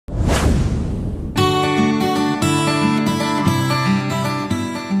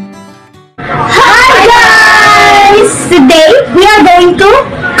we are going to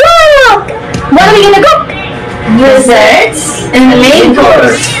cook! What are we gonna cook? Desserts and main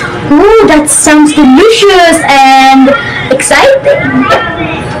course. Ooh, that sounds delicious and exciting.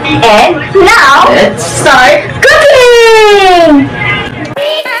 And now, Let's start. cooking!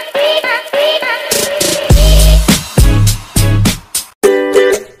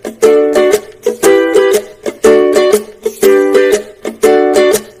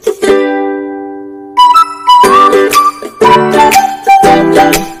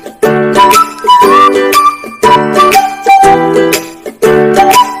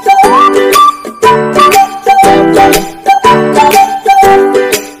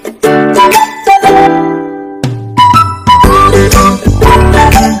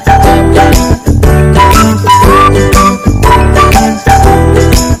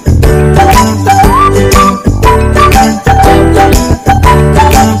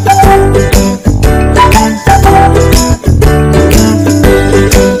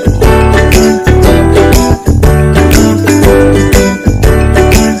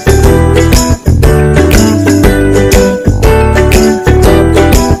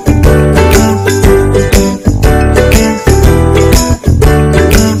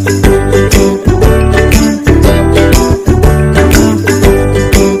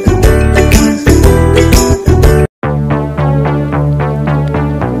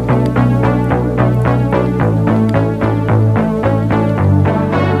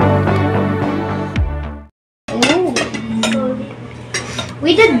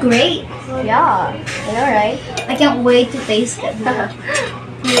 We did great. Yeah, I know, right? I can't wait to taste it.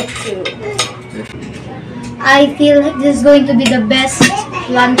 Me too. I feel like this is going to be the best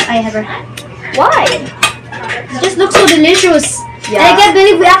lunch I ever had. Why? It just looks so delicious. Yeah. And I can't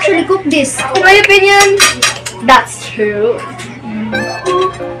believe we actually cooked this. In my opinion, that's true.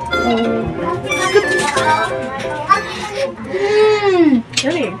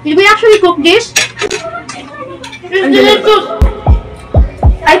 Yummy. Did we actually cook this? It's delicious.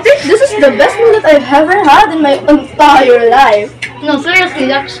 I think this is the best meal that I've ever had in my entire life. No, seriously,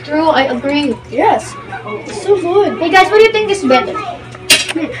 that's true. I agree. Yes. It's so good. Hey guys, what do you think is better?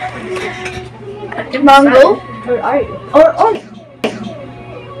 Mango or Oreo? Or Oreo.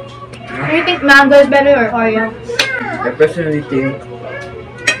 Do you think mango is better or Oreo? I personally think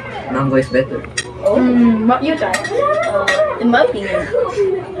mango is better. What you try? In my opinion,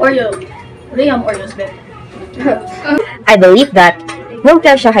 Oreo. Liam Oreo is better. I believe that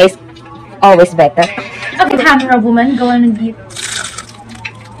Lumpia is always better. Okay, camera woman, go on and eat.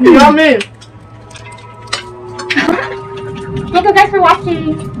 Yummy. Thank you guys for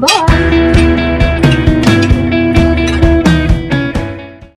watching. Bye.